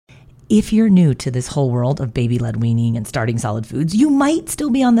if you're new to this whole world of baby-led weaning and starting solid foods, you might still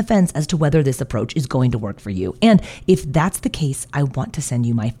be on the fence as to whether this approach is going to work for you. And if that's the case, I want to send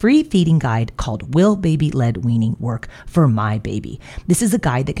you my free feeding guide called Will Baby-Led Weaning Work for My Baby? This is a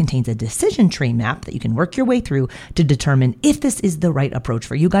guide that contains a decision tree map that you can work your way through to determine if this is the right approach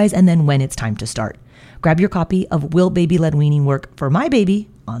for you guys and then when it's time to start. Grab your copy of Will Baby-Led Weaning Work for My Baby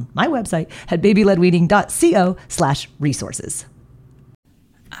on my website at babyledweaning.co/resources.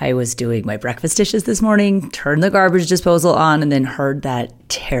 I was doing my breakfast dishes this morning, turned the garbage disposal on, and then heard that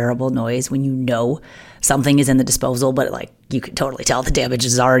terrible noise when you know something is in the disposal, but like you could totally tell the damage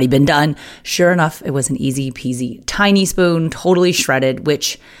has already been done. Sure enough, it was an easy peasy tiny spoon, totally shredded,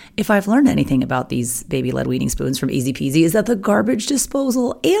 which if I've learned anything about these baby-led weaning spoons from Easy Peasy is that the garbage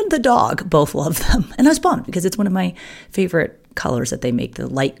disposal and the dog both love them. And I was bummed because it's one of my favorite colors that they make, the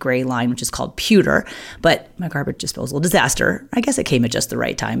light gray line, which is called pewter. But my garbage disposal disaster, I guess it came at just the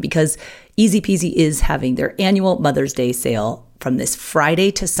right time because Easy Peasy is having their annual Mother's Day sale from this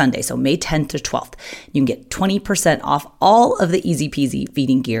Friday to Sunday, so May 10th to 12th. You can get 20% off all of the Easy Peasy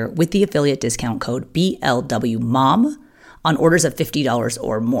feeding gear with the affiliate discount code BLWMOM on orders of $50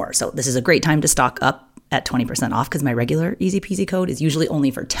 or more. So this is a great time to stock up at 20% off because my regular Easy Peasy code is usually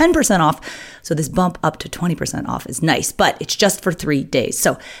only for 10% off. So this bump up to 20% off is nice, but it's just for 3 days.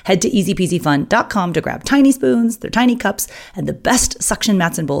 So head to easypeasyfun.com to grab tiny spoons, their tiny cups, and the best suction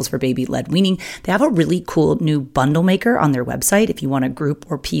mats and bowls for baby-led weaning. They have a really cool new bundle maker on their website if you want to group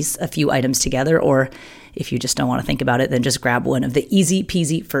or piece a few items together, or if you just don't want to think about it, then just grab one of the Easy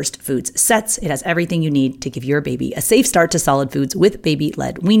Peasy First Foods sets. It has everything you need to give your baby a safe start to solid foods with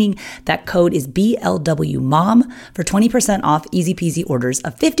baby-led weaning. That code is BLWMOM for 20% off Easy Peasy orders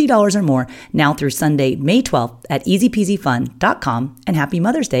of $50 or more now through Sunday, May 12th at easypeasyfun.com. And happy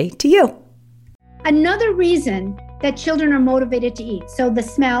Mother's Day to you. Another reason that children are motivated to eat. So the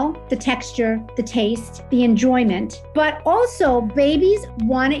smell, the texture, the taste, the enjoyment, but also babies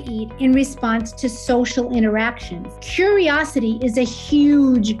want to eat in response to social interactions. Curiosity is a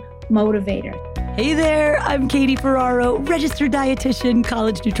huge motivator. Hey there, I'm Katie Ferraro, registered dietitian,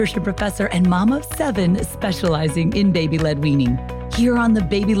 college nutrition professor, and mom of 7 specializing in baby-led weaning. Here on the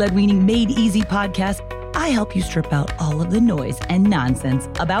Baby-Led Weaning Made Easy podcast, I help you strip out all of the noise and nonsense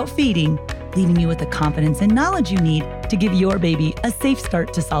about feeding, leaving you with the confidence and knowledge you need to give your baby a safe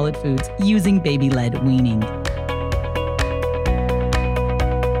start to solid foods using baby-led weaning.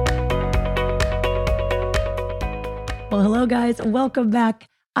 Well, hello guys, welcome back.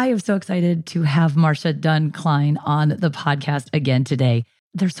 I am so excited to have Marsha Dunn Klein on the podcast again today.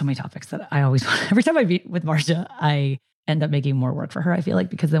 There's so many topics that I always want. Every time I meet with Marsha, I end up making more work for her, I feel like,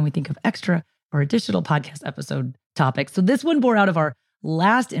 because then we think of extra or additional podcast episode topics. So this one bore out of our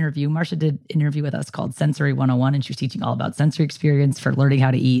last interview. Marsha did an interview with us called Sensory 101, and she was teaching all about sensory experience for learning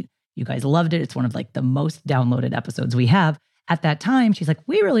how to eat. You guys loved it. It's one of like the most downloaded episodes we have. At that time, she's like,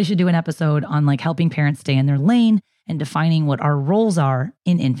 we really should do an episode on like helping parents stay in their lane and defining what our roles are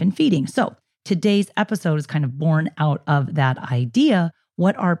in infant feeding. So today's episode is kind of born out of that idea.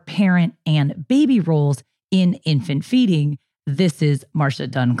 What are parent and baby roles in infant feeding? This is Marsha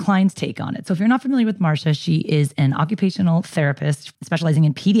Dunn Klein's take on it. So if you're not familiar with Marsha, she is an occupational therapist specializing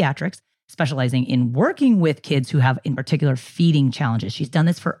in pediatrics, specializing in working with kids who have in particular feeding challenges. She's done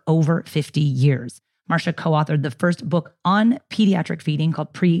this for over 50 years. Marsha co-authored the first book on pediatric feeding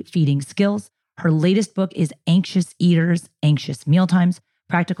called Pre-Feeding Skills. Her latest book is Anxious Eaters, Anxious Mealtimes,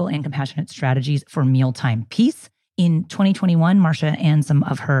 Practical and Compassionate Strategies for Mealtime Peace. In 2021, Marsha and some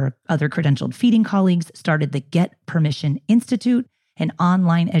of her other credentialed feeding colleagues started the Get Permission Institute, an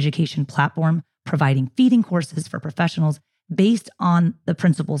online education platform providing feeding courses for professionals based on the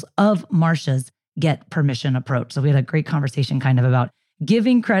principles of Marsha's Get Permission approach. So we had a great conversation kind of about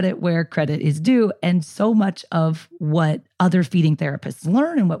giving credit where credit is due, and so much of what other feeding therapists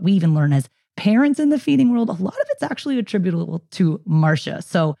learn and what we even learn as parents in the feeding world, a lot of it's actually attributable to Marsha.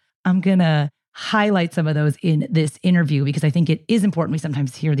 So I'm going to highlight some of those in this interview because I think it is important. We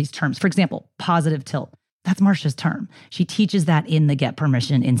sometimes hear these terms. For example, positive tilt. That's Marsha's term. She teaches that in the Get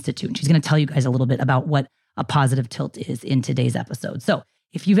Permission Institute. And she's going to tell you guys a little bit about what a positive tilt is in today's episode. So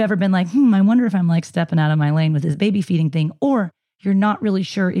if you've ever been like, I wonder if I'm like stepping out of my lane with this baby feeding thing, or you're not really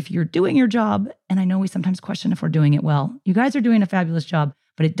sure if you're doing your job, and I know we sometimes question if we're doing it well. You guys are doing a fabulous job,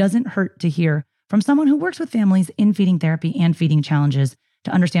 but it doesn't hurt to hear from someone who works with families in feeding therapy and feeding challenges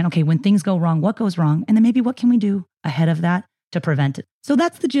to understand, okay, when things go wrong, what goes wrong? And then maybe what can we do ahead of that to prevent it? So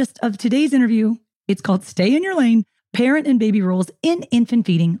that's the gist of today's interview. It's called Stay in Your Lane, Parent and Baby Roles in Infant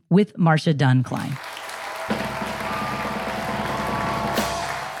Feeding with Marsha Dunn Klein.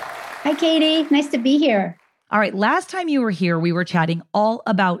 Hi, Katie. Nice to be here. All right, last time you were here, we were chatting all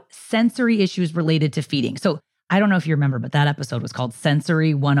about sensory issues related to feeding. So I don't know if you remember, but that episode was called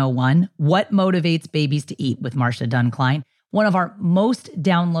Sensory 101, What Motivates Babies to Eat with Marsha Dunn Klein, one of our most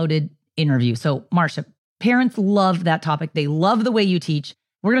downloaded interviews. So Marsha, parents love that topic. They love the way you teach.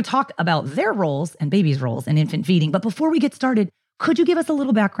 We're going to talk about their roles and babies' roles in infant feeding. But before we get started, could you give us a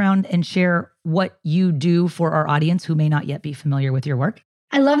little background and share what you do for our audience who may not yet be familiar with your work?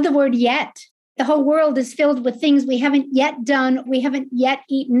 I love the word yet. The whole world is filled with things we haven't yet done, we haven't yet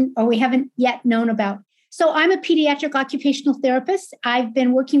eaten, or we haven't yet known about. So I'm a pediatric occupational therapist. I've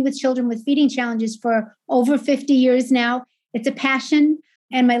been working with children with feeding challenges for over 50 years now. It's a passion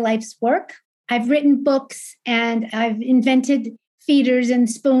and my life's work. I've written books and I've invented feeders and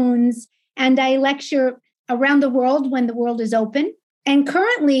spoons, and I lecture around the world when the world is open. And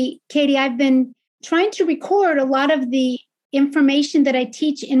currently, Katie, I've been trying to record a lot of the information that I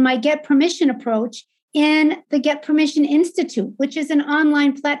teach in my Get Permission approach in the Get Permission Institute, which is an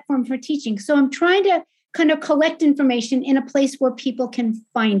online platform for teaching. So I'm trying to kind of collect information in a place where people can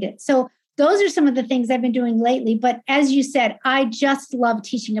find it. So those are some of the things I've been doing lately. But as you said, I just love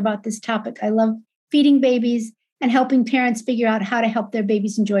teaching about this topic. I love feeding babies and helping parents figure out how to help their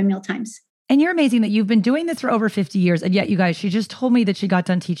babies enjoy mealtimes. And you're amazing that you've been doing this for over 50 years. And yet, you guys, she just told me that she got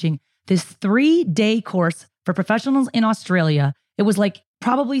done teaching this 3-day course for professionals in Australia. It was like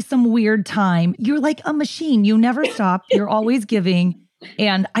probably some weird time. You're like a machine. You never stop. You're always giving.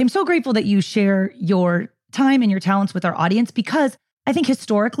 And I'm so grateful that you share your time and your talents with our audience, because I think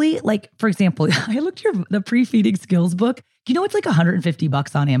historically, like, for example, I looked at the pre-feeding skills book. You know, it's like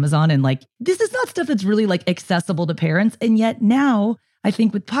 $150 on Amazon. And like, this is not stuff that's really like accessible to parents. And yet now I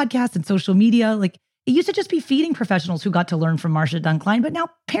think with podcasts and social media, like it used to just be feeding professionals who got to learn from Marsha Dunn Klein, but now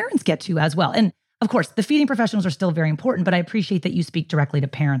parents get to as well. And of course, the feeding professionals are still very important, but I appreciate that you speak directly to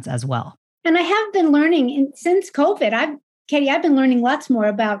parents as well. And I have been learning since COVID. Katie, I've been learning lots more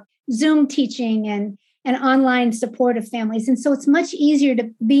about Zoom teaching and online support of families. And so it's much easier to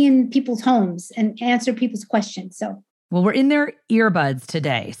be in people's homes and answer people's questions. Well, we're in their earbuds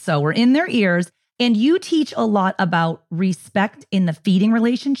today. So we're in their ears. And you teach a lot about respect in the feeding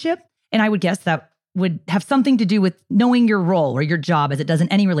relationship. And I would guess that would have something to do with knowing your role or your job, as it does in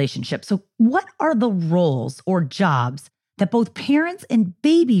any relationship. So what are the roles or jobs that both parents and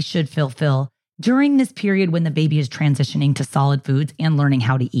babies should fulfill during this period when the baby is transitioning to solid foods and learning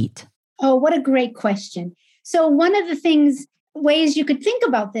how to eat? Oh, what a great question. So one of the ways you could think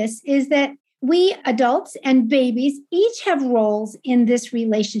about this is that we adults and babies each have roles in this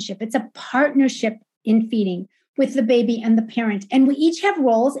relationship. It's a partnership in feeding with the baby and the parent. And we each have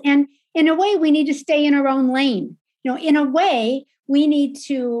roles. And in a way, we need to stay in our own lane. You know, in a way, we need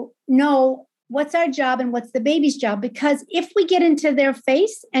to know what's our job and what's the baby's job. Because if we get into their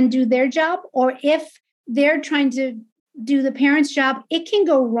face and do their job, or if they're trying to do the parent's job, it can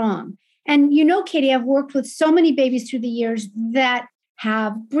go wrong. And you know, Katie, I've worked with so many babies through the years that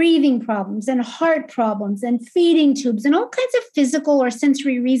have breathing problems and heart problems and feeding tubes and all kinds of physical or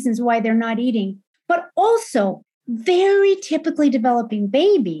sensory reasons why they're not eating. But also, very typically developing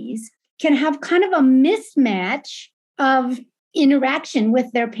babies can have kind of a mismatch of interaction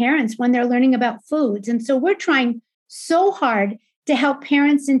with their parents when they're learning about foods. And so we're trying so hard to help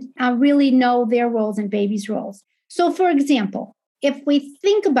parents really know their roles and babies' roles. So for example, if we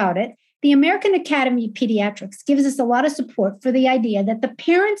think about it, the American Academy of Pediatrics gives us a lot of support for the idea that the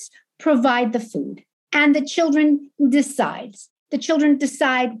parents provide the food and the children decide. The children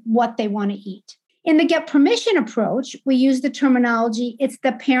decide what they want to eat. In the Get Permission approach, we use the terminology, it's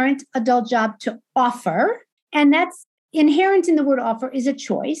the parent adult job to offer. And that's inherent in the word offer is a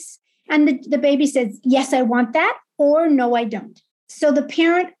choice. And the baby says, yes, I want that, or no, I don't. So the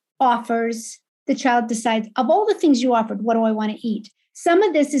parent offers, the child decides, of all the things you offered, what do I want to eat? Some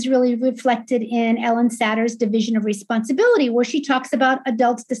of this is really reflected in Ellen Satter's division of responsibility, where she talks about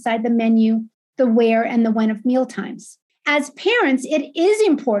adults decide the menu, the where, and the when of meal times. As parents, it is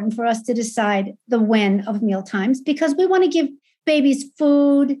important for us to decide the when of meal times because we want to give babies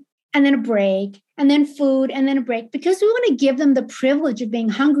food and then a break and then food and then a break because we want to give them the privilege of being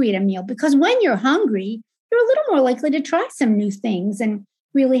hungry at a meal. Because when you're hungry, you're a little more likely to try some new things and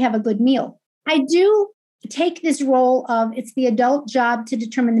really have a good meal. I do take this role of it's the adult job to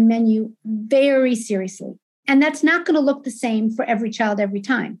determine the menu very seriously. And that's not going to look the same for every child every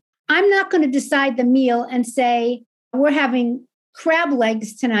time. I'm not going to decide the meal and say, we're having crab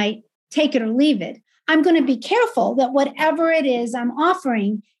legs tonight, take it or leave it. I'm going to be careful that whatever it is I'm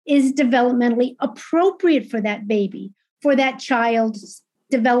offering is developmentally appropriate for that baby, for that child's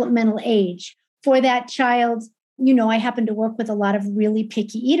developmental age, for that child's I happen to work with a lot of really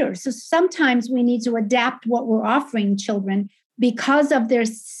picky eaters. So sometimes we need to adapt what we're offering children because of their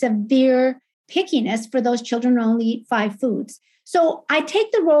severe pickiness for those children who only eat 5 foods. So I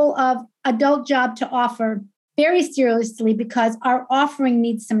take the role of adult job to offer very seriously because our offering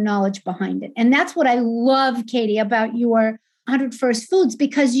needs some knowledge behind it. And that's what I love, Katie, about your 100 First Foods,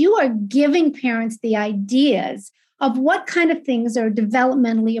 because you are giving parents the ideas of what kind of things are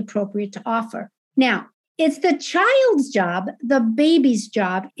developmentally appropriate to offer. Now, it's the child's job, the baby's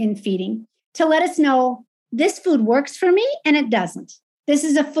job in feeding, to let us know this food works for me and it doesn't. This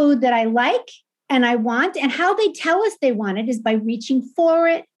is a food that I like and I want. And how they tell us they want it is by reaching for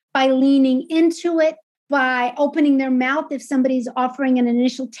it, by leaning into it, by opening their mouth if somebody's offering an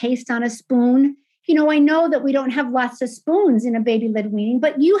initial taste on a spoon. I know that we don't have lots of spoons in a baby-led weaning,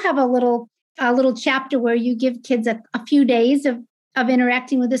 but you have a little chapter where you give kids a few days of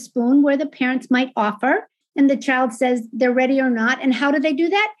interacting with a spoon where the parents might offer and the child says they're ready or not. And how do they do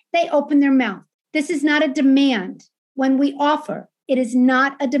that? They open their mouth. This is not a demand. When we offer, it is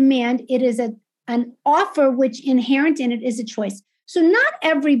not a demand. It is an offer which inherent in it is a choice. So not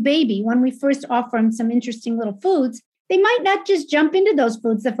every baby, when we first offer them some interesting little foods, they might not just jump into those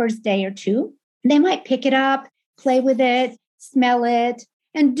foods the first day or two. They might pick it up, play with it, smell it,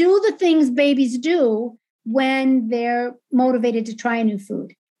 and do the things babies do when they're motivated to try a new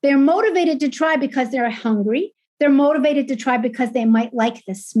food. They're motivated to try because they're hungry. They're motivated to try because they might like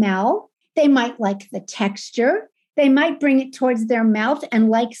the smell. They might like the texture. They might bring it towards their mouth and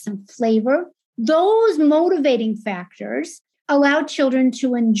like some flavor. Those motivating factors allow children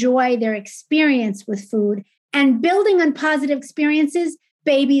to enjoy their experience with food. And building on positive experiences,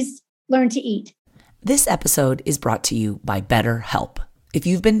 babies learn to eat. This episode is brought to you by BetterHelp. If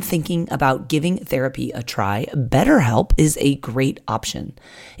you've been thinking about giving therapy a try, BetterHelp is a great option.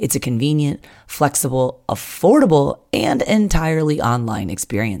 It's a convenient, flexible, affordable, and entirely online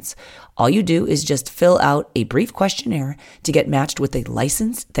experience. All you do is just fill out a brief questionnaire to get matched with a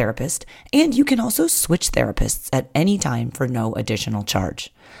licensed therapist, and you can also switch therapists at any time for no additional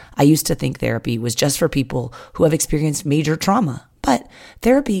charge. I used to think therapy was just for people who have experienced major trauma. But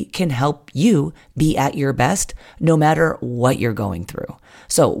therapy can help you be at your best no matter what you're going through.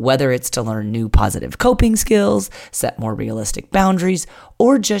 So whether it's to learn new positive coping skills, set more realistic boundaries,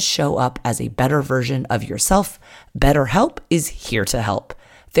 or just show up as a better version of yourself, BetterHelp is here to help.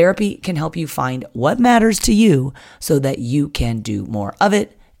 Therapy can help you find what matters to you so that you can do more of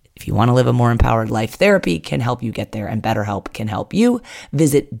it. If you want to live a more empowered life, therapy can help you get there, and BetterHelp can help you.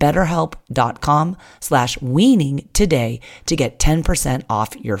 Visit betterhelp.com/weaning today to get 10%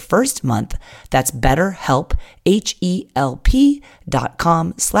 off your first month. That's BetterHelp,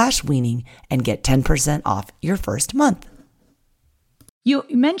 HELP.com/weaning, and get 10% off your first month. You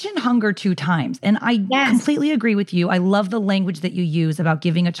mentioned hunger 2 times, and I completely agree with you. I love the language that you use about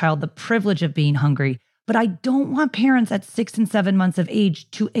giving a child the privilege of being hungry. But I don't want parents at 6 and 7 months of age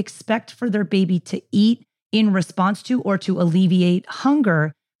to expect for their baby to eat in response to or to alleviate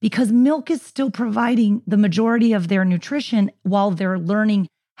hunger, because milk is still providing the majority of their nutrition while they're learning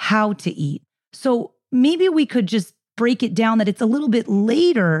how to eat. So maybe we could just break it down that it's a little bit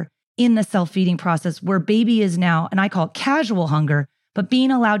later in the self-feeding process where baby is now, and I call it casual hunger, but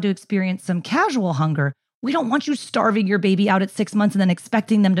being allowed to experience some casual hunger. We don't want you starving your baby out at 6 months and then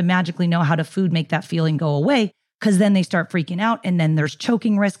expecting them to magically know how to make that feeling go away, because then they start freaking out and then there's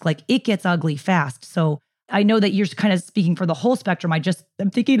choking risk. Like, it gets ugly fast. So I know that you're kind of speaking for the whole spectrum. I'm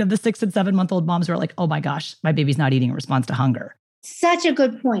thinking of the 6 and 7 month old moms who are like, oh my gosh, my baby's not eating in response to hunger. Such a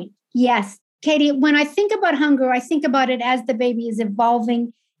good point. Yes. Katie, when I think about hunger, I think about it as the baby is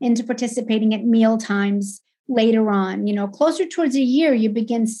evolving into participating at meal times later on. Closer towards a year, you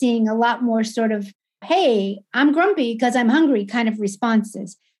begin seeing a lot more sort of, hey, I'm grumpy because I'm hungry kind of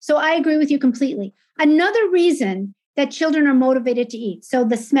responses. So I agree with you completely. Another reason that children are motivated to eat. So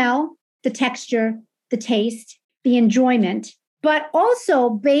the smell, the texture, the taste, the enjoyment, but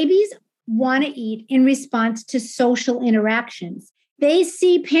also babies want to eat in response to social interactions. They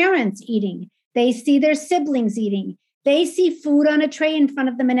see parents eating. They see their siblings eating. They see food on a tray in front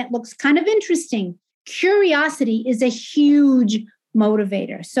of them and it looks kind of interesting. Curiosity is a huge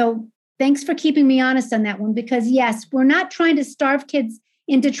motivator. So thanks for keeping me honest on that one, because yes, we're not trying to starve kids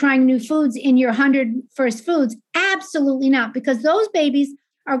into trying new foods in your 100 First Foods. Absolutely not, because those babies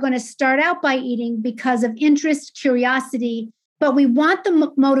are going to start out by eating because of interest, curiosity, but we want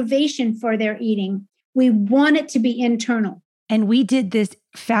the motivation for their eating. We want it to be internal. And we did this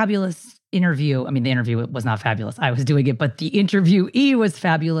fabulous interview. I mean, the interview was not fabulous. I was doing it, but the interviewee was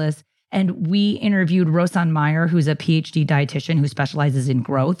fabulous. And we interviewed Rosanne Meyer, who's a PhD dietitian who specializes in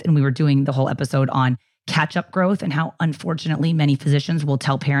growth. And we were doing the whole episode on catch-up growth and how unfortunately many physicians will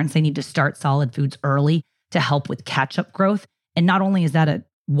tell parents they need to start solid foods early to help with catch-up growth. And not only is that a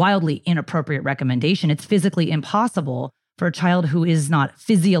wildly inappropriate recommendation, it's physically impossible for a child who is not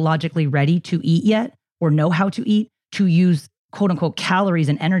physiologically ready to eat yet or know how to eat to use quote unquote calories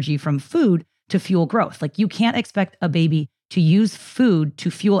and energy from food to fuel growth. Like you can't expect a baby to use food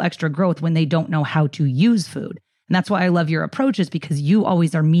to fuel extra growth when they don't know how to use food. And that's why I love your approaches, because you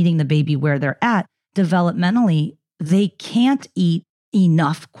always are meeting the baby where they're at. Developmentally, they can't eat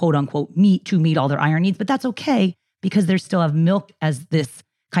enough quote unquote meat to meet all their iron needs, but that's okay because they still have milk as this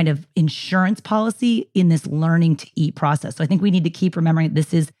kind of insurance policy in this learning to eat process. So I think we need to keep remembering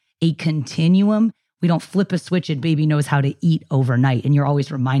this is a continuum. We don't flip a switch and baby knows how to eat overnight. And you're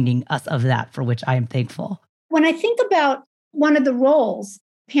always reminding us of that, for which I am thankful. When I think about one of the roles,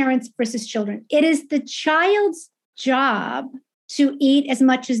 parents versus children, it is the child's job to eat as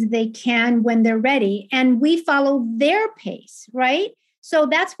much as they can when they're ready. And we follow their pace, right? So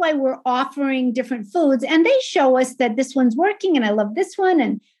that's why we're offering different foods. And they show us that this one's working and I love this one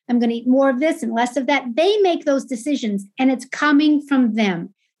and I'm going to eat more of this and less of that. They make those decisions and it's coming from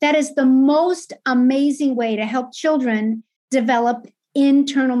them. That is the most amazing way to help children develop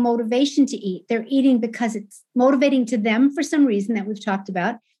internal motivation to eat. They're eating because it's motivating to them for some reason that we've talked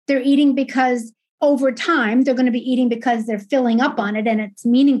about. They're eating because over time, they're going to be eating because they're filling up on it and it's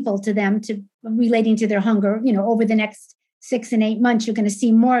meaningful to them to relating to their hunger. You know, over the next 6 and 8 months, you're going to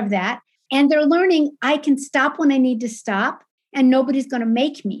see more of that. And they're learning, I can stop when I need to stop and nobody's going to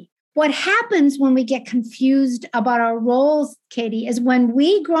make me. What happens when we get confused about our roles, Katie, is when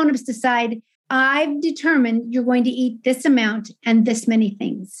we grown-ups decide, I've determined you're going to eat this amount and this many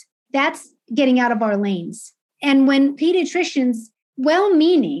things. That's getting out of our lanes. And when pediatricians,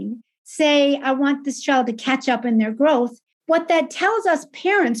 well-meaning, say, I want this child to catch up in their growth, what that tells us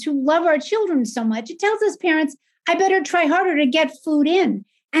parents who love our children so much, it tells us parents, I better try harder to get food in.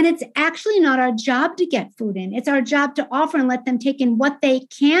 And it's actually not our job to get food in. It's our job to offer and let them take in what they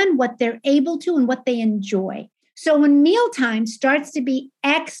can, what they're able to, and what they enjoy. So when mealtime starts to be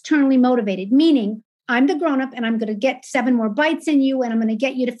externally motivated, meaning I'm the grown-up and I'm going to get 7 more bites in you and I'm going to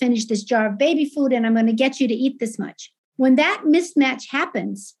get you to finish this jar of baby food and I'm going to get you to eat this much. When that mismatch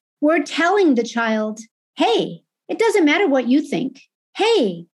happens, we're telling the child, hey, it doesn't matter what you think.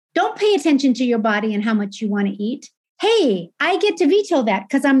 Hey, don't pay attention to your body and how much you want to eat. Hey, I get to veto that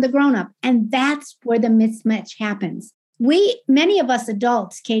because I'm the grown-up. And that's where the mismatch happens. Many of us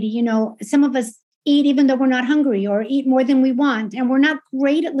adults, Katie, you know, some of us eat even though we're not hungry or eat more than we want. And we're not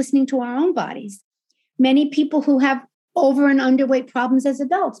great at listening to our own bodies. Many people who have over and underweight problems as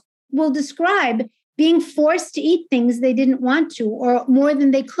adults will describe being forced to eat things they didn't want to or more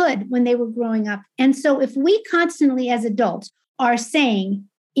than they could when they were growing up. And so if we constantly as adults are saying,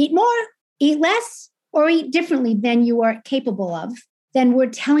 eat more, eat less, or eat differently than you are capable of, then we're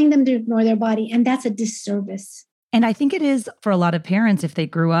telling them to ignore their body. And that's a disservice. And I think it is for a lot of parents if they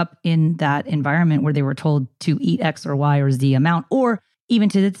grew up in that environment where they were told to eat X or Y or Z amount, or even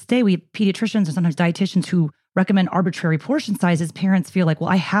to this day, we have pediatricians and sometimes dietitians who recommend arbitrary portion sizes. Parents feel like, well,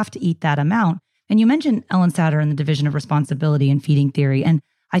 I have to eat that amount. And you mentioned Ellen Satter and the division of responsibility and feeding theory. And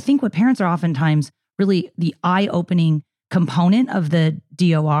I think what parents are oftentimes really the eye-opening component of the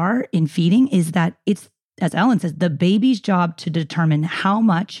DOR in feeding is that it's, as Ellen says, the baby's job to determine how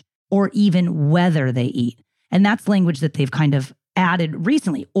much or even whether they eat. And that's language that they've kind of added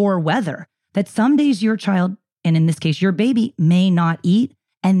recently, or whether, that some days your child, and in this case, your baby may not eat.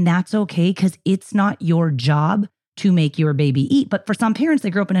 And that's okay because it's not your job to make your baby eat. But for some parents, they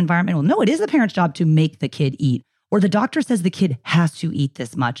grew up in an environment, well, no, it is the parent's job to make the kid eat. Or the doctor says the kid has to eat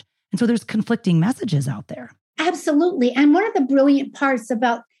this much. And so there's conflicting messages out there. Absolutely. And one of the brilliant parts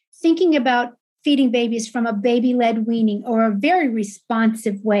about thinking about feeding babies from a baby-led weaning or a very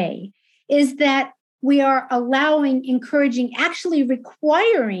responsive way is that we are allowing, encouraging, actually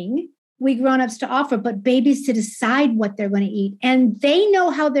requiring we grown-ups to offer, but babies to decide what they're going to eat. And they know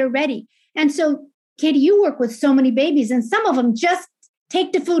how they're ready. And so, Katie, you work with so many babies, and some of them just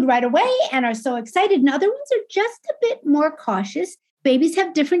take the food right away and are so excited. And other ones are just a bit more cautious. Babies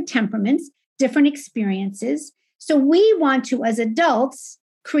have different temperaments, different experiences. So we want to, as adults,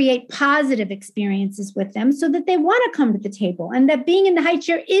 create positive experiences with them so that they want to come to the table and that being in the high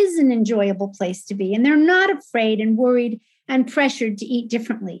chair is an enjoyable place to be. And they're not afraid and worried and pressured to eat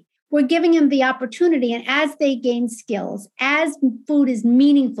differently. We're giving them the opportunity. And as they gain skills, as food is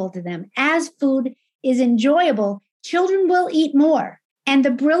meaningful to them, as food is enjoyable, children will eat more. And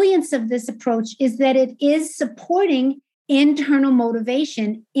the brilliance of this approach is that it is supporting internal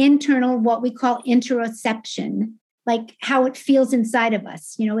motivation, internal, what we call interoception, like how it feels inside of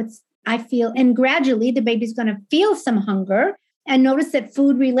us. You know, it's I feel, and gradually the baby's going to feel some hunger and notice that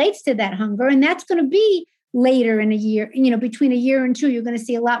food relates to that hunger. And that's going to be later in a year, between a year and 2, you're going to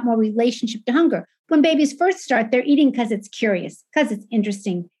see a lot more relationship to hunger. When babies first start, they're eating because it's curious, because it's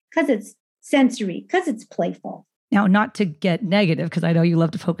interesting, because it's sensory, because it's playful. Now, not to get negative, because I know you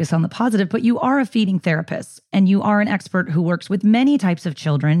love to focus on the positive, but you are a feeding therapist and you are an expert who works with many types of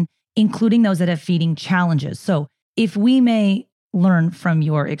children, including those that have feeding challenges. So if we may learn from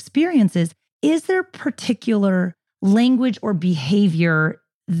your experiences, is there particular language or behavior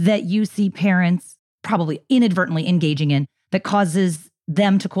that you see parents probably inadvertently engaging in that causes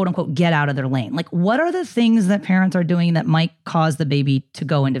them to quote unquote get out of their lane? Like, what are the things that parents are doing that might cause the baby to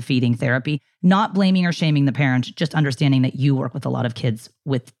go into feeding therapy? Not blaming or shaming the parent, just understanding that you work with a lot of kids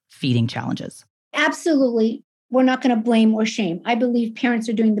with feeding challenges. Absolutely. We're not going to blame or shame. I believe parents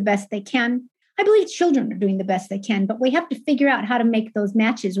are doing the best they can. I believe children are doing the best they can, but we have to figure out how to make those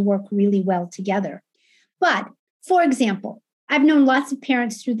matches work really well together. But for example, I've known lots of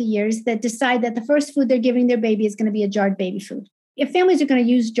parents through the years that decide that the first food they're giving their baby is going to be a jarred baby food. If families are going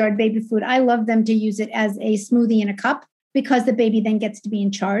to use jarred baby food, I love them to use it as a smoothie in a cup because the baby then gets to be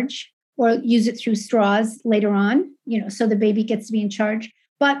in charge, or use it through straws later on, so the baby gets to be in charge.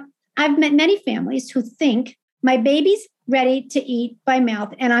 But I've met many families who think my baby's ready to eat by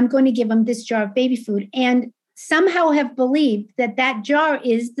mouth and I'm going to give them this jar of baby food, and somehow have believed that that jar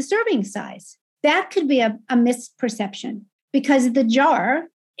is the serving size. That could be a misperception, because the jar,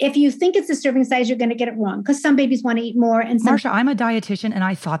 if you think it's the serving size, you're going to get it wrong, because some babies want to eat more. And Marsha, I'm a dietitian and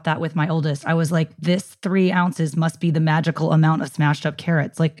I thought that with my oldest. I was like, this 3 ounces must be the magical amount of smashed up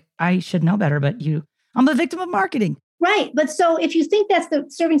carrots. Like, I should know better, but I'm a victim of marketing. Right. But so if you think that's the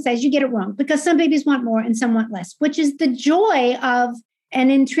serving size, you get it wrong, because some babies want more and some want less, which is the joy of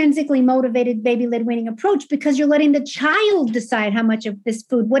an intrinsically motivated baby-led weaning approach, because you're letting the child decide how much of this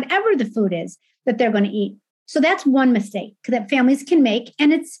food, whatever the food is, that they're going to eat. So that's one mistake that families can make.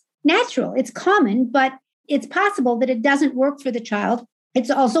 And it's natural, it's common, but it's possible that it doesn't work for the child. It's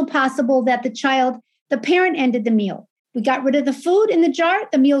also possible that the parent ended the meal. We got rid of the food in the jar,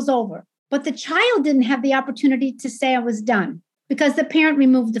 the meal's over. But the child didn't have the opportunity to say I was done because the parent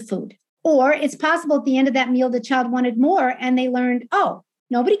removed the food. Or it's possible at the end of that meal, the child wanted more and they learned, oh,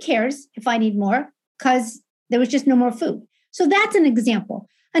 nobody cares if I need more because there was just no more food. So that's an example.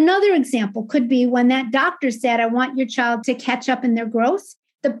 Another example could be when that doctor said, I want your child to catch up in their growth.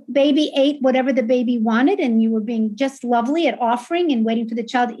 The baby ate whatever the baby wanted, and you were being just lovely at offering and waiting for the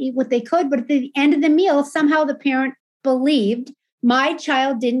child to eat what they could. But at the end of the meal, somehow the parent believed, my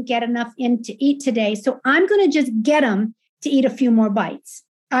child didn't get enough in to eat today, so I'm going to just get them to eat a few more bites.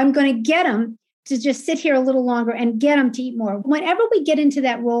 I'm going to get them to just sit here a little longer and get them to eat more. Whenever we get into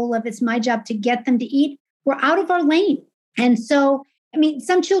that role of it's my job to get them to eat, we're out of our lane. And so,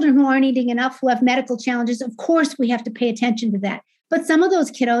 some children who aren't eating enough, who have medical challenges, of course, we have to pay attention to that. But some of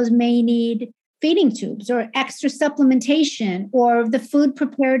those kiddos may need feeding tubes or extra supplementation, or the food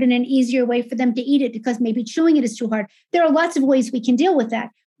prepared in an easier way for them to eat it because maybe chewing it is too hard. There are lots of ways we can deal with that.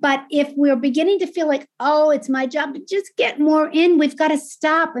 But if we're beginning to feel like, oh, it's my job to just get more in, we've got to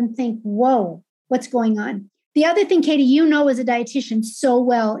stop and think, whoa, what's going on? The other thing, Katie, as a dietitian so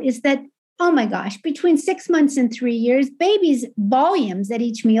well, is that, oh my gosh, between 6 months and 3 years, babies' volumes at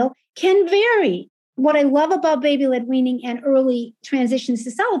each meal can vary. What I love about baby-led weaning and early transitions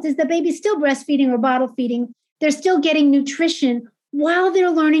to solids is the baby's still breastfeeding or bottle feeding. They're still getting nutrition while they're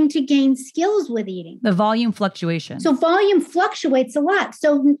learning to gain skills with eating. The volume fluctuation. So volume fluctuates a lot.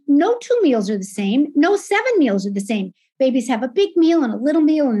 So no 2 meals are the same. No 7 meals are the same. Babies have a big meal and a little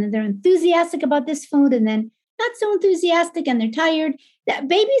meal, and they're enthusiastic about this food and then not so enthusiastic and they're tired. That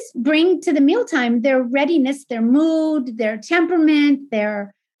babies bring to the mealtime their readiness, their mood, their temperament,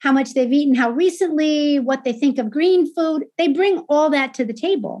 their how much they've eaten, how recently, what they think of green food. They bring all that to the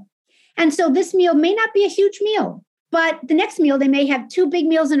table. And so this meal may not be a huge meal, but the next meal, they may have 2 big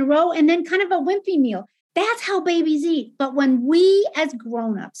meals in a row and then kind of a wimpy meal. That's how babies eat. But when we as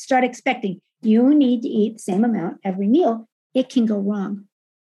grown-ups start expecting you need to eat the same amount every meal, it can go wrong.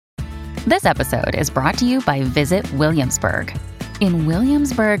 This episode is brought to you by Visit Williamsburg. In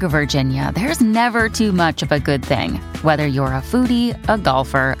Williamsburg, Virginia, there's never too much of a good thing. Whether you're a foodie, a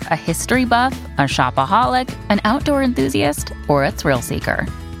golfer, a history buff, a shopaholic, an outdoor enthusiast, or a thrill seeker,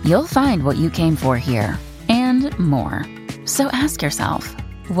 you'll find what you came for here and more. So ask yourself,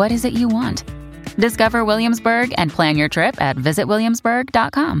 what is it you want? Discover Williamsburg and plan your trip at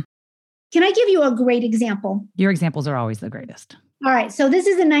visitwilliamsburg.com. Can I give you a great example? Your examples are always the greatest. All right. So this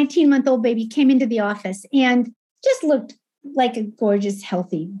is a 19-month-old baby, came into the office and just looked like a gorgeous,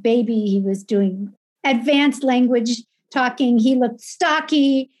 healthy baby. He was doing advanced language talking. He looked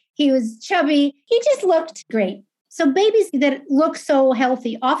stocky. He was chubby. He just looked great. So babies that look so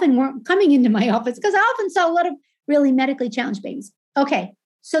healthy often weren't coming into my office because I often saw a lot of really medically challenged babies. Okay.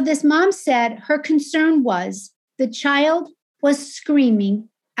 So this mom said her concern was the child was screaming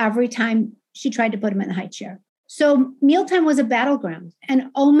every time she tried to put him in the high chair. So mealtime was a battleground. And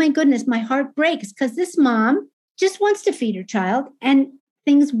oh my goodness, my heart breaks because this mom just wants to feed her child and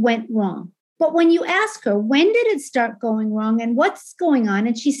things went wrong. But when you ask her, when did it start going wrong and what's going on?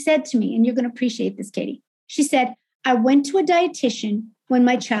 And she said to me, and you're going to appreciate this, Katie. She said, I went to a dietitian when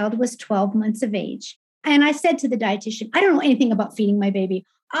my child was 12 months of age. And I said to the dietitian, I don't know anything about feeding my baby.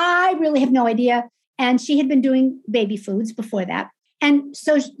 I really have no idea. And she had been doing baby foods before that. And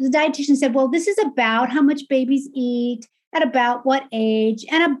so the dietitian said, well, this is about how much babies eat at about what age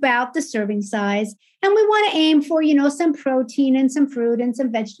and about the serving size. And we want to aim for, some protein and some fruit and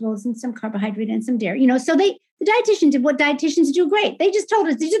some vegetables and some carbohydrate and some dairy, so the dietitian did what dietitians do great. They just told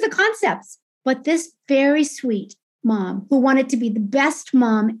us these are the concepts. But this very sweet mom who wanted to be the best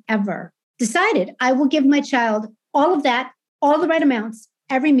mom ever decided I will give my child all of that, all the right amounts,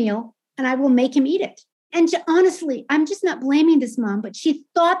 every meal, and I will make him eat it. And honestly, I'm just not blaming this mom, but she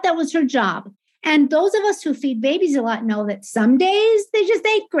thought that was her job. And those of us who feed babies a lot know that some days they just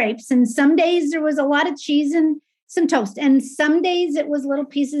ate grapes, and some days there was a lot of cheese and some toast, and some days it was little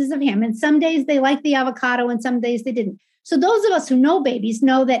pieces of ham, and some days they liked the avocado, and some days they didn't. So those of us who know babies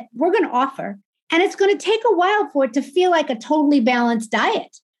know that we're going to offer, and it's going to take a while for it to feel like a totally balanced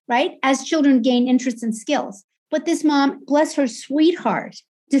diet, right? As children gain interests and skills. But this mom, bless her sweetheart,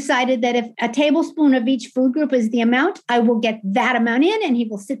 decided that if a tablespoon of each food group is the amount, I will get that amount in, and he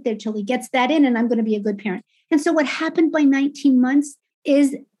will sit there till he gets that in, and I'm going to be a good parent. And so what happened by 19 months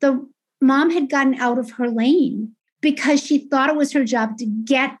is the mom had gotten out of her lane because she thought it was her job to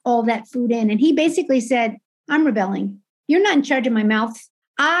get all that food in. And he basically said, I'm rebelling. You're not in charge of my mouth.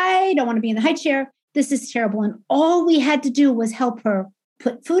 I don't want to be in the high chair. This is terrible. And all we had to do was help her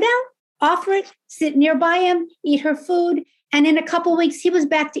put food out, offer it, sit nearby him, eat her food. And in a couple of weeks, he was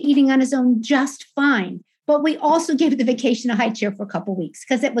back to eating on his own just fine. But we also gave the vacation a high chair for a couple of weeks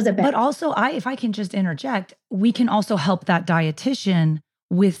because it was a bet. But also, if I can just interject, we can also help that dietitian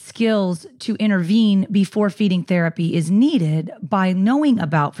with skills to intervene before feeding therapy is needed by knowing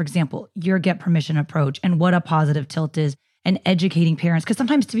about, for example, your get permission approach and what a positive tilt is and educating parents. Because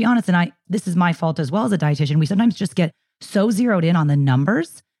sometimes, to be honest, and this is my fault as well as a dietitian, we sometimes just get so zeroed in on the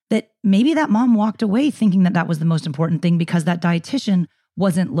numbers that maybe that mom walked away thinking that that was the most important thing because that dietitian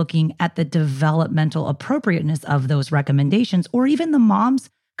wasn't looking at the developmental appropriateness of those recommendations or even the mom's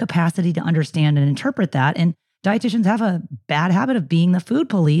capacity to understand and interpret that. And dietitians have a bad habit of being the food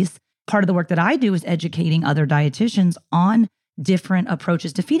police. Part of the work that I do is educating other dietitians on different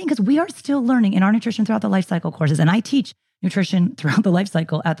approaches to feeding because we are still learning in our nutrition throughout the life cycle courses. And I teach nutrition throughout the life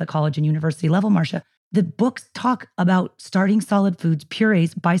cycle at the college and university level, Marsha. The books talk about starting solid foods,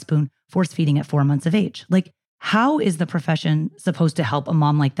 purees by spoon, force feeding at 4 months of age. Like, how is the profession supposed to help a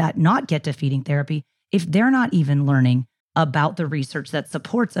mom like that not get to feeding therapy if they're not even learning about the research that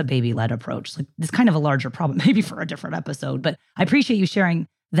supports a baby-led approach? Like, this is kind of a larger problem, maybe for a different episode, but I appreciate you sharing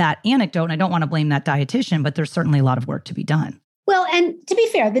that anecdote. And I don't want to blame that dietitian, but there's certainly a lot of work to be done. Well, and to be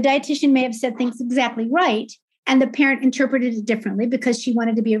fair, the dietitian may have said things exactly right, and the parent interpreted it differently because she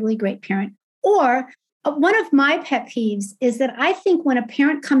wanted to be a really great parent. Or one of my pet peeves is that I think when a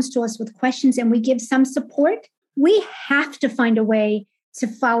parent comes to us with questions and we give some support, we have to find a way to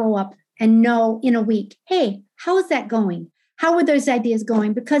follow up and know in a week, hey, how is that going? How are those ideas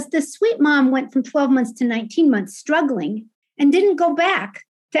going? Because the sweet mom went from 12 months to 19 months struggling and didn't go back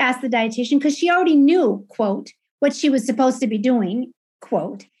to ask the dietitian because she already knew, quote, what she was supposed to be doing,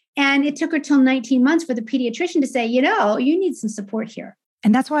 quote. And it took her till 19 months for the pediatrician to say, you need some support here.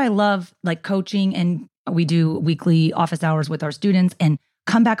 And that's why I love coaching, and we do weekly office hours with our students and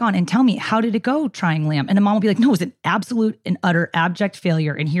come back on and tell me, how did it go trying lamb? And the mom will be like, no, it was an absolute and utter abject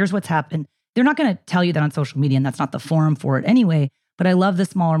failure. And here's what's happened. They're not going to tell you that on social media, and that's not the forum for it anyway. But I love the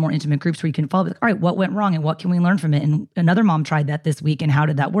smaller, more intimate groups where you can follow, all right, what went wrong and what can we learn from it? And another mom tried that this week, and how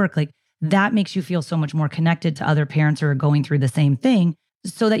did that work? That makes you feel so much more connected to other parents who are going through the same thing,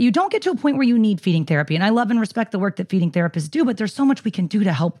 so that you don't get to a point where you need feeding therapy. And I love and respect the work that feeding therapists do, but there's so much we can do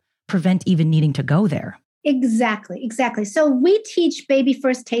to help prevent even needing to go there. Exactly. So we teach baby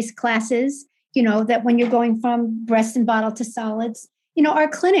first taste classes, that when you're going from breast and bottle to solids, our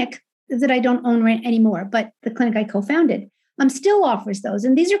clinic that I don't own anymore, but the clinic I co-founded, still offers those.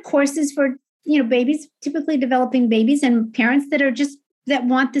 And these are courses for, babies, typically developing babies and parents that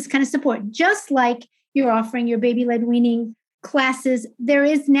want this kind of support, just like you're offering your baby-led weaning classes. There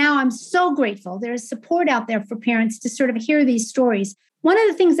is now, I'm so grateful, there is support out there for parents to sort of hear these stories. One of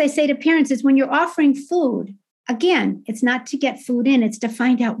the things I say to parents is when you're offering food, again, it's not to get food in, it's to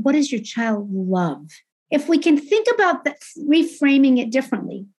find out what does your child love. If we can think about that, reframing it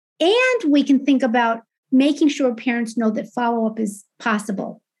differently, and we can think about making sure parents know that follow-up is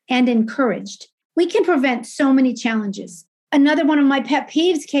possible and encouraged, we can prevent so many challenges. Another one of my pet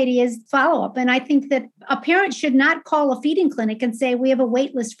peeves, Katie, is follow-up. And I think that a parent should not call a feeding clinic and say, we have a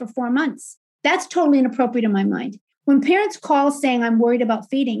wait list for 4 months. That's totally inappropriate in my mind. When parents call saying, I'm worried about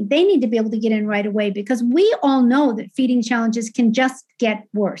feeding, they need to be able to get in right away because we all know that feeding challenges can just get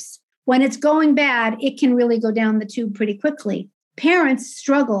worse. When it's going bad, it can really go down the tube pretty quickly. Parents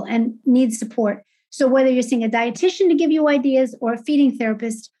struggle and need support. So whether you're seeing a dietitian to give you ideas or a feeding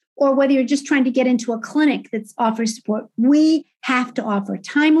therapist, or whether you're just trying to get into a clinic that offers support, we have to offer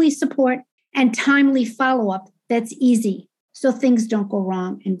timely support and timely follow-up that's easy so things don't go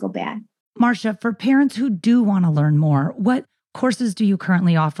wrong and go bad. Marsha, for parents who do want to learn more, what courses do you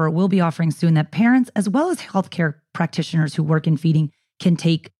currently offer, will be offering soon, that parents as well as healthcare practitioners who work in feeding can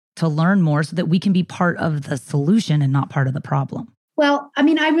take to learn more so that we can be part of the solution and not part of the problem? Well, I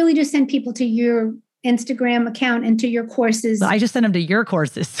mean, I really just send people to your Instagram account and to your courses. I just send them to your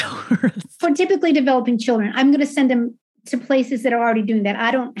courses. For typically developing children, I'm going to send them to places that are already doing that. I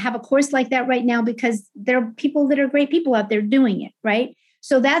don't have a course like that right now because there are people that are great people out there doing it, right?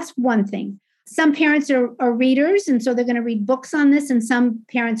 So that's one thing. Some parents are readers, and so they're going to read books on this, and some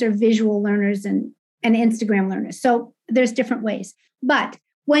parents are visual learners and Instagram learners. So there's different ways. But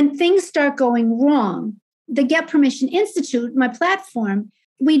when things start going wrong, the Get Permission Institute, my platform,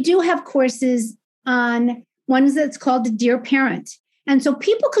 we do have courses on one that's called the Dear Parent. And so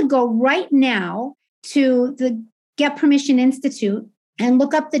people could go right now to the Get Permission Institute and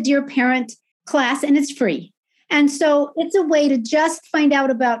look up the Dear Parent class, and it's free. And so it's a way to just find out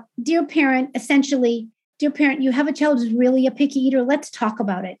about Dear Parent, essentially, Dear Parent, you have a child who's really a picky eater. Let's talk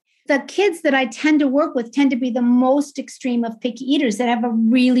about it. The kids that I tend to work with tend to be the most extreme of picky eaters that have a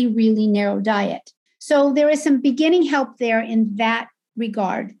really, really narrow diet. So there is some beginning help there in that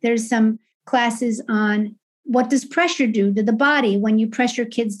regard. There's some classes on what does pressure do to the body when you pressure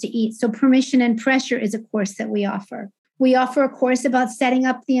kids to eat. So Permission and Pressure is a course that we offer. We offer a course about setting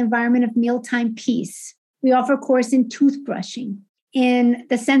up the environment of mealtime peace. We offer a course in toothbrushing, in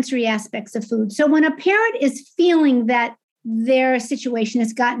the sensory aspects of food. So when a parent is feeling that their situation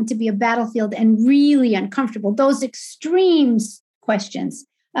has gotten to be a battlefield and really uncomfortable, those extremes questions,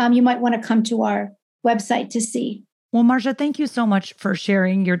 you might want to come to our website to see. Well, Marsha, thank you so much for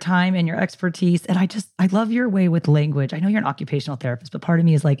sharing your time and your expertise. And I love your way with language. I know you're an occupational therapist, but part of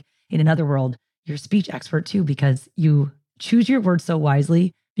me is like, in another world, you're a speech expert too, because you choose your words so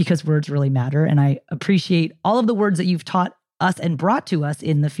wisely, because words really matter. And I appreciate all of the words that you've taught us and brought to us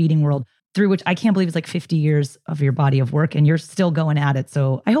in the feeding world, through which I can't believe it's like 50 years of your body of work and you're still going at it.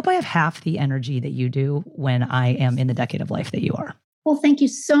 So I hope I have half the energy that you do when I am in the decade of life that you are. Well, thank you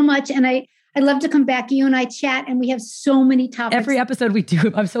so much. And I'd love to come back. You and I chat, and we have so many topics. Every episode we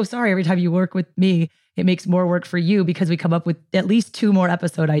do, I'm so sorry. Every time you work with me, it makes more work for you because we come up with at least 2 more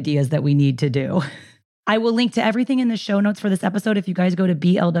episode ideas that we need to do. I will link to everything in the show notes for this episode. If you guys go to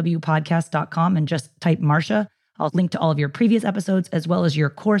blwpodcast.com and just type Marsha, I'll link to all of your previous episodes as well as your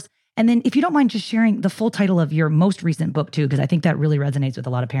course. And then if you don't mind just sharing the full title of your most recent book too, because I think that really resonates with a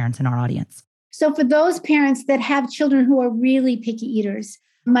lot of parents in our audience. So for those parents that have children who are really picky eaters,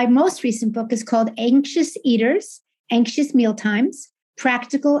 my most recent book is called Anxious Eaters, Anxious Mealtimes,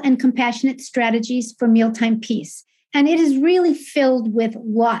 Practical and Compassionate Strategies for Mealtime Peace. And it is really filled with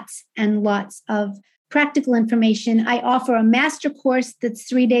lots and lots of practical information. I offer a master course that's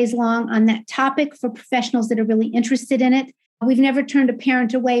 3 days long on that topic for professionals that are really interested in it. We've never turned a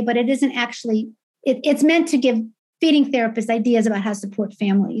parent away, but it isn't actually, it's meant to give feeding therapists ideas about how to support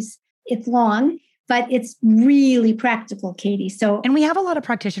families. It's long, but it's really practical, Katie. And we have a lot of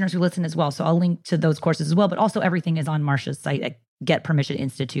practitioners who listen as well. So I'll link to those courses as well, but also everything is on Marsha's site at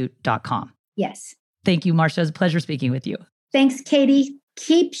getpermissioninstitute.com. Yes. Thank you, Marsha. It was a pleasure speaking with you. Thanks, Katie.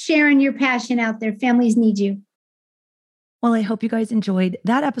 Keep sharing your passion out there. Families need you. Well, I hope you guys enjoyed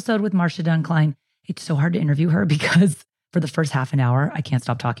that episode with Marsha Dunn Klein. It's so hard to interview her because for the first half an hour, I can't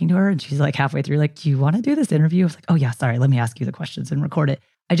stop talking to her. And she's like halfway through, like, do you want to do this interview? I was like, oh yeah, sorry. Let me ask you the questions and record it.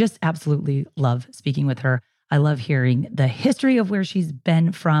 I just absolutely love speaking with her. I love hearing the history of where she's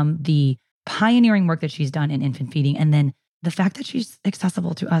been from, the pioneering work that she's done in infant feeding, and then the fact that she's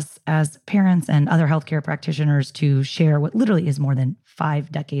accessible to us as parents and other healthcare practitioners to share what literally is more than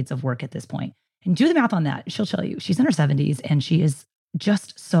 5 decades of work at this point. And do the math on that. She'll tell you she's in her 70s and she is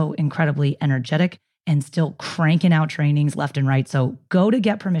just so incredibly energetic and still cranking out trainings left and right. So go to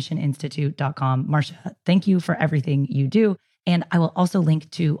getpermissioninstitute.com. Marsha, thank you for everything you do. And I will also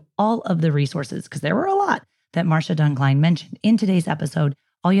link to all of the resources, because there were a lot that Marsha Dunn Klein mentioned in today's episode.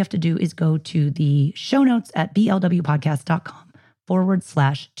 All you have to do is go to the show notes at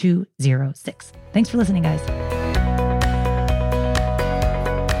blwpodcast.com/206. Thanks for listening, guys.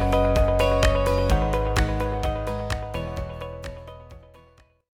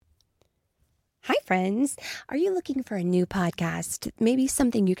 Hi, friends. Are you looking for a new podcast? Maybe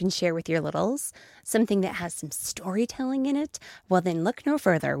something you can share with your littles? Something that has some storytelling in it? Well, then look no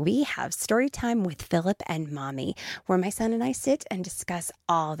further. We have Storytime with Philip and Mommy, where my son and I sit and discuss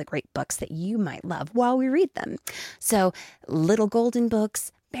all the great books that you might love while we read them. So, Little Golden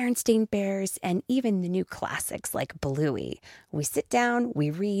Books, Berenstain Bears, and even the new classics like Bluey. We sit down, we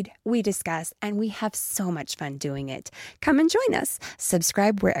read, we discuss, and we have so much fun doing it. Come and join us.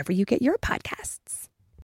 Subscribe wherever you get your podcasts.